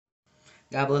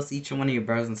God bless each and one of your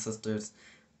brothers and sisters.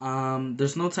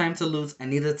 There's no time to lose. I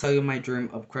need to tell you my dream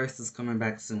of Christ is coming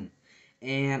back soon.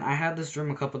 And I had this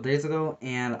dream a couple days ago,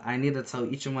 and I need to tell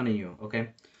each and one of you, okay?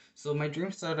 So my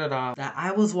dream started off that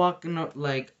I was walking up,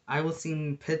 like, I was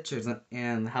seeing pictures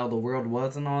and how the world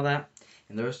was and all that.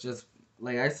 And there was just,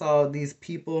 like, I saw these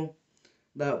people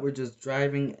that were just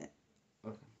driving.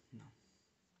 Okay,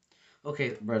 no.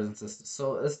 Okay, brothers and sisters.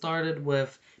 So it started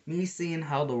with me seeing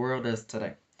how the world is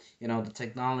today. You know, the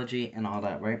technology and all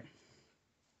that, right?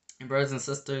 And brothers and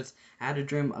sisters, I had a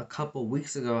dream a couple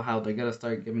weeks ago how they're gonna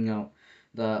start giving out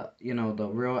the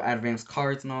real advanced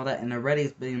cards and all that, and already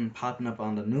it's been popping up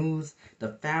on the news.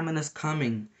 The famine is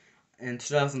coming in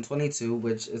 2022,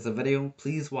 which is a video.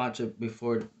 Please watch it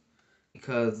before,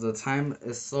 because the time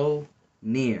is so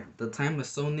near. The time is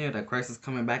so near that Christ is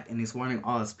coming back, and He's warning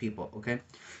all His people. Okay,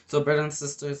 so brothers and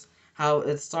sisters, how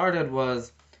it started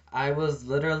was I was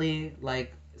literally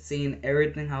like seeing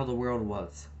everything how the world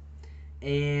was,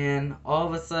 and all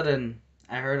of a sudden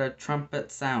I heard a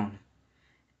trumpet sound,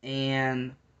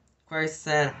 and Christ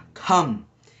said, "Come,"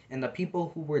 and the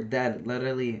people who were dead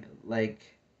literally like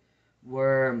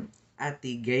were at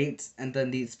the gates, and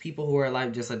then these people who were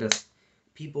alive just like this,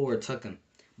 people were taken,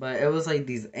 but it was like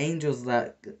these angels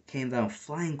that came down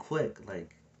flying quick,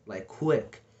 like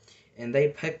quick, and they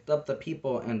picked up the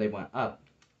people and they went up.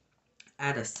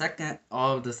 At a second,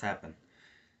 all of this happened.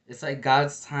 It's like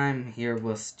God's time here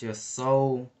was just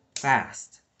so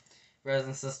fast. Brothers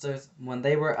and sisters, when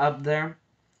they were up there,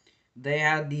 they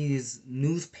had these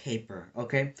newspaper,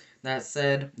 okay, that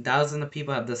said thousands of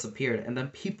people have disappeared, and then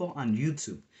people on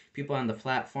YouTube, people on the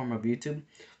platform of YouTube,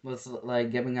 was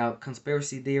like giving out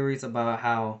conspiracy theories about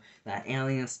how that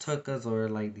aliens took us, or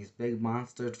like these big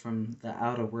monsters from the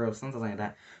outer world, something like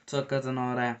that, took us and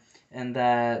all that, and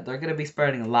that they're gonna be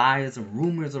spreading lies and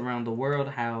rumors around the world,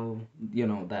 how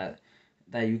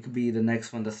that you could be the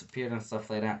next one disappeared and stuff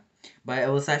like that. But it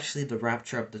was actually the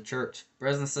rapture of the church.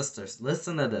 Brothers and sisters,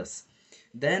 listen to this.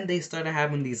 Then they started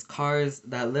having these cars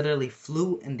that literally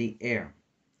flew in the air.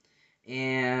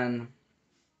 And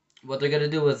what they're going to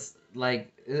do is,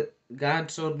 like,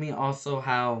 God showed me also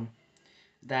how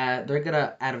that they're going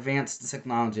to advance the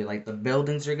technology. Like, the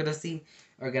buildings you're going to see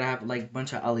are going to have, like, a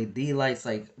bunch of LED lights,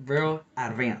 like, real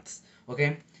advanced.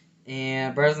 Okay?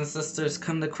 And, brothers and sisters,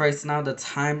 come to Christ now. The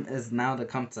time is now to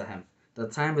come to Him. The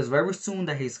time is very soon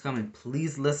that He's coming.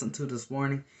 Please listen to this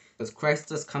warning, because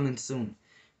Christ is coming soon.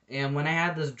 And when I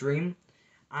had this dream,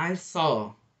 I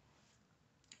saw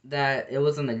that it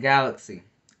was in a galaxy,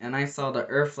 and I saw the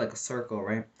Earth like a circle,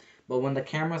 right? But when the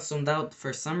camera zoomed out,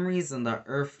 for some reason the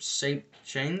Earth shape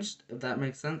changed, if that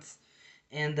makes sense.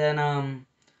 And then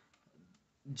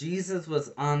Jesus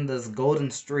was on this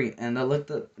golden street, and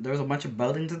there was a bunch of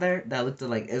buildings there that looked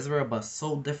like Israel, but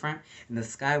so different. And the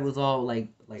sky was all like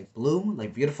blue,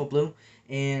 like beautiful blue.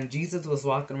 And Jesus was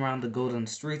walking around the golden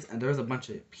streets, and there was a bunch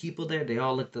of people there. They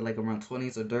all looked like around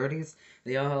 20s or 30s.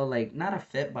 They all had like not a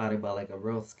fit body, but like a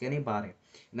real skinny body.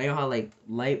 And they all had like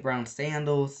light brown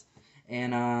sandals,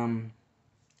 and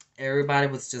everybody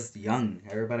was just young.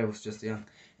 Everybody was just young,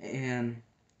 and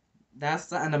that's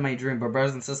the end of my dream. But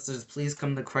brothers and sisters, please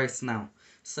come to Christ now.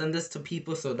 Send this to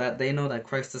people so that they know that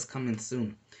Christ is coming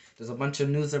soon. There's a bunch of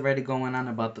news already going on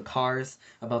about the cars,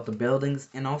 about the buildings,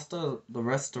 and also the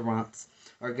restaurants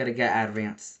are gonna get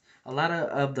advanced. A lot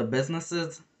of the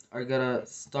businesses are gonna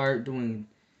start doing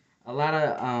a lot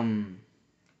of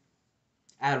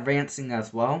advancing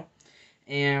as well.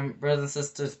 And brothers and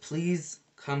sisters, please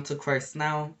come to Christ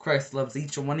now. Christ loves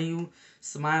each one of you.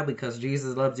 Smile because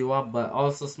Jesus loves you all, but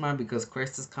also smile because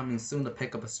Christ is coming soon to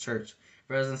pick up His church.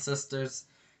 Brothers and sisters,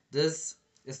 this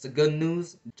is the good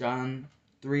news. John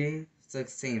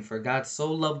 3:16. For God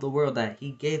so loved the world that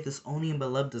He gave His only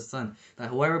beloved Son, that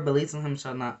whoever believes in Him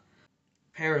shall not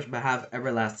perish but have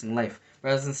everlasting life.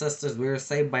 Brothers and sisters, we are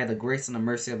saved by the grace and the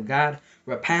mercy of God.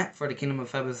 Repent, for the kingdom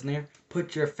of heaven is near.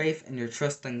 Put your faith and your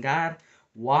trust in God.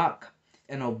 Walk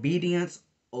in obedience.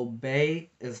 Obey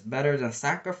is better than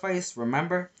sacrifice.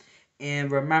 Remember.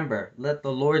 And remember, let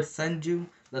the Lord send you.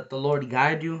 Let the Lord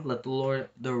guide you. Let the Lord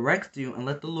direct you. And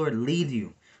let the Lord lead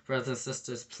you. Brothers and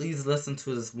sisters, please listen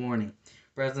to this warning.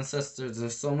 Brothers and sisters,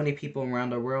 there's so many people around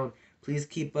the world. Please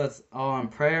keep us all in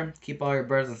prayer. Keep all your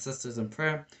brothers and sisters in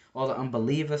prayer. All the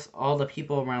unbelievers, all the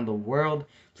people around the world.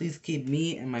 Please keep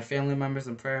me and my family members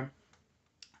in prayer.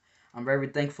 I'm very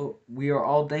thankful. We are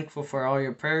all thankful for all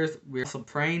your prayers. We're also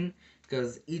praying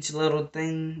because each little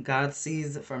thing God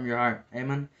sees from your heart.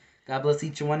 Amen. God bless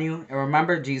each one of you. And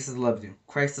remember, Jesus loves you.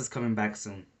 Christ is coming back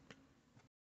soon.